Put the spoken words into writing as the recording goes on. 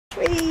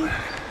Tree,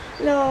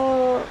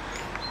 look.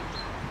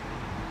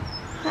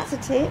 That's a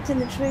tit in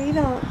the tree,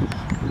 look.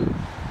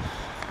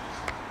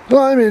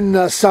 Well, I'm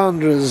in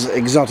Sandra's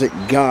exotic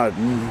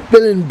garden.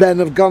 Bill and Ben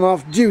have gone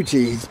off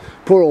duty.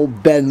 Poor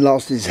old Ben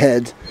lost his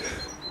head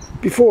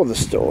before the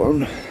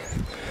storm.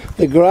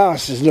 The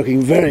grass is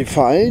looking very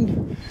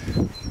fine.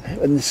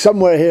 And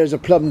somewhere here is a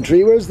plum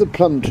tree. Where's the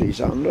plum tree,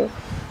 Sandra?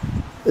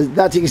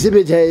 That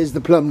exhibit A is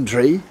the plum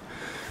tree.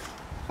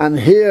 And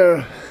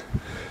here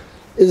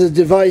is a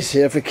device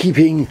here for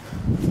keeping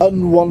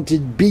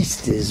unwanted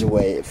beasties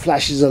away. It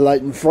flashes a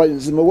light and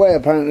frightens them away,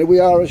 apparently, we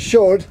are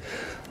assured.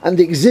 And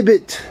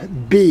exhibit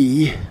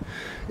B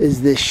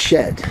is this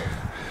shed.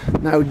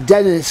 Now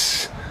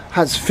Dennis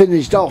has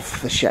finished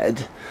off the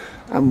shed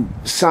and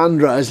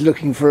Sandra is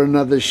looking for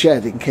another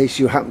shed in case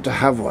you happen to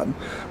have one.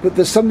 But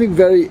there's something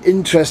very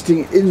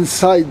interesting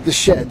inside the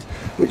shed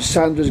which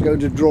Sandra's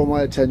going to draw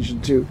my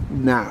attention to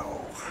now.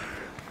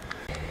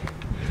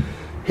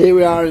 Here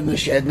we are in the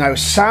shed. Now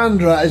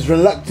Sandra is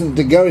reluctant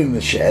to go in the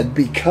shed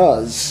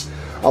because,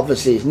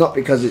 obviously it's not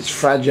because it's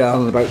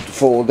fragile and about to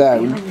fall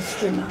down,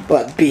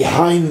 but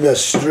behind the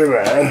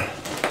strimmer,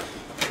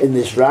 in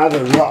this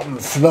rather rotten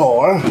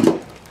floor,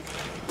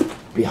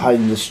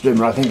 behind the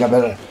strimmer, I think I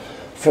better,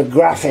 for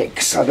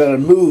graphics, I better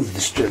move the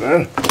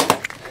strimmer.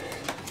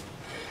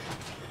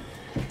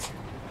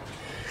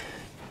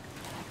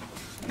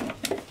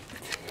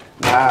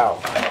 Now,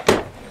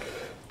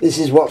 this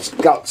is what's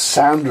got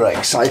Sandra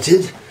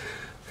excited.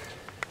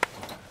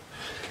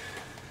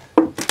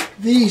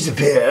 These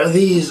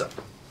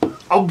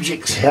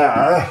objects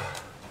here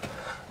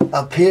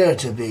appear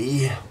to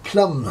be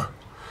plum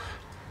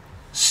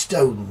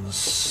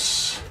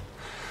stones,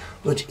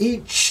 but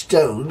each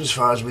stone, as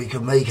far as we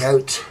can make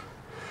out,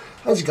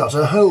 has got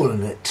a hole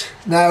in it.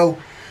 Now,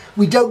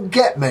 we don't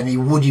get many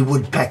woody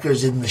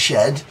woodpeckers in the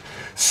shed,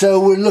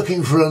 so we're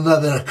looking for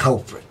another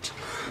culprit.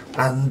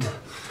 And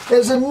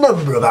there's a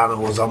number of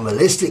animals on the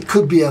list. It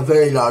could be a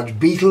very large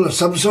beetle of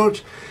some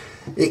sort.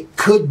 It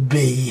could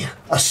be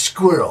a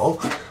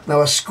squirrel.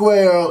 Now a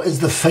squirrel is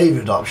the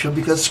favourite option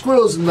because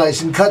squirrels are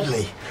nice and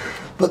cuddly.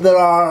 But there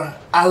are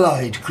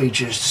allied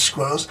creatures to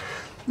squirrels.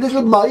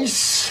 Little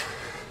mice.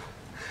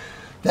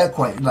 They're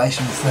quite nice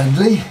and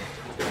friendly.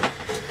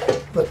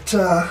 But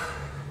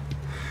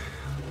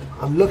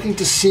I'm looking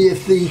to see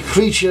if the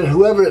creature,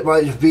 whoever it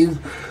might have been,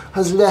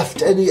 has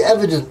left any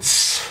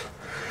evidence.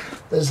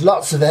 There's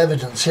lots of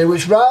evidence here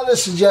which rather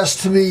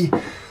suggests to me,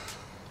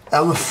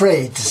 I'm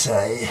afraid to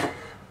say,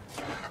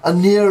 a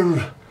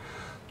near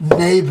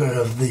neighbour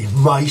of the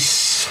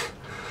mice,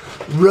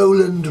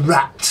 Roland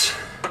Rat.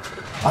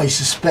 I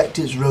suspect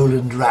it's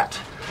Roland Rat,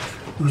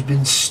 who's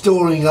been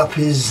storing up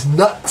his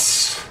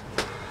nuts.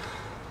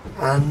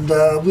 And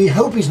we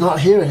hope he's not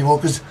here anymore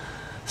because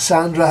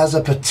Sandra has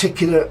a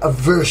particular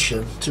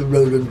aversion to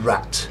Roland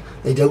Rat.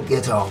 They don't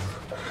get on.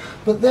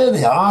 But there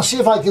they are. I'll see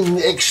if I can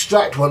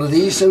extract one of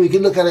these so we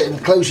can look at it in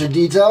closer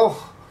detail.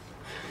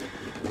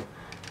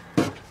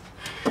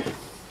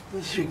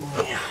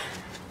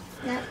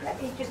 Now,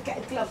 let me just get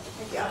a glove to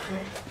pick it up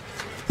with.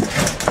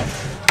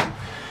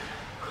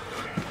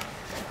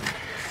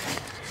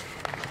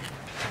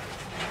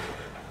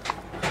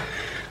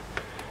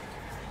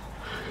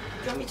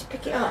 Do you want me to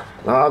pick it up?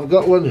 I've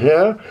got one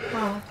here.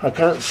 Oh. I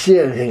can't see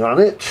anything on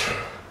it.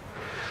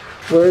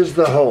 Where's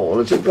the hole?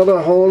 Has it got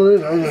a hole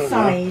in it? I don't know.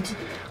 Side.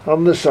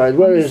 On the side.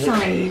 Where is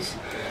it?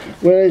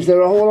 Where is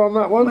there a hole on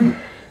that one?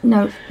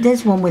 No,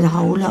 there's one with a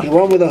hole. Look. There's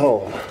one with a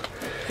hole.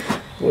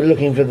 We're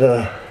looking for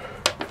the...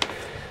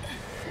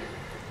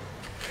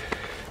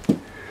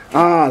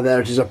 Ah,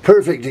 there it is, a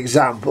perfect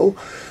example.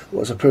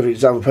 What's a perfect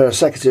example? A pair of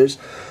secateurs.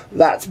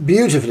 That's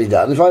beautifully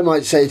done, if I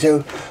might say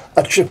so.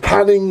 A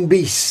trepanning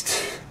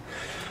beast.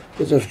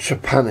 Bit of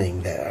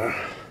trepanning there.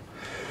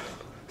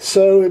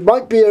 So it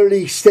might be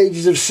early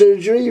stages of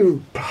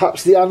surgery.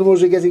 Perhaps the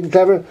animals are getting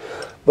clever.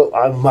 But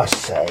I must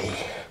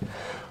say,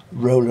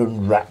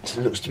 Roland Rat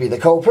looks to be the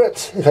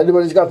culprit. If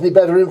anybody's got any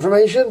better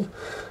information,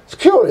 it's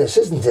curious,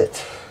 isn't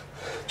it?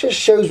 Just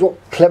shows what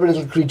clever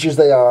little creatures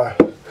they are.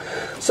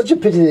 Such a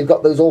pity they've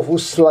got those awful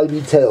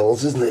slimy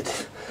tails, isn't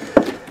it?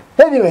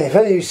 Anyway, if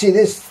any of you see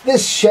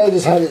this shed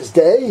has had its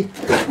day.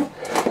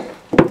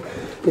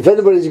 If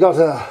anybody's got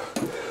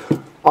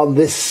on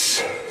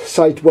this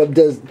site, one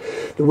does,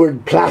 the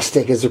word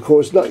plastic is of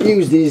course not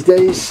used these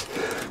days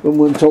when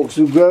one talks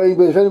through growing,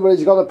 but if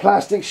anybody's got a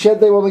plastic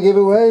shed they want to give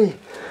away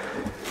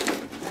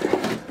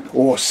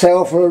or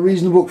sell for a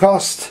reasonable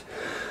cost.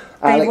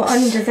 They were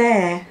under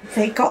there.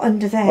 They got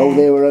under there. Oh,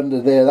 they were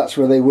under there. That's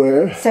where they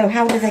were. So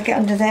how did they get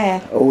under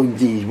there? Oh,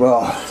 indeed.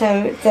 Well.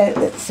 So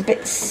it's a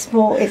bit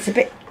small. It's a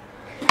bit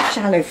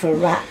shallow for a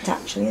rat,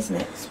 actually, isn't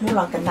it? It's more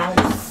like a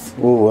mouse.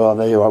 Oh, well,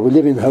 there you are. We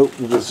live in hope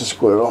that it's a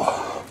squirrel.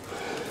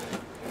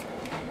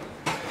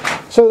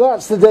 So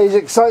that's the day's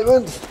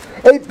excitement.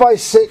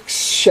 8x6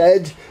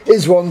 shed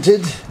is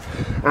wanted,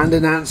 and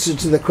an answer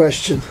to the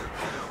question,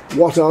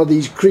 what are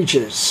these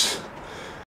creatures?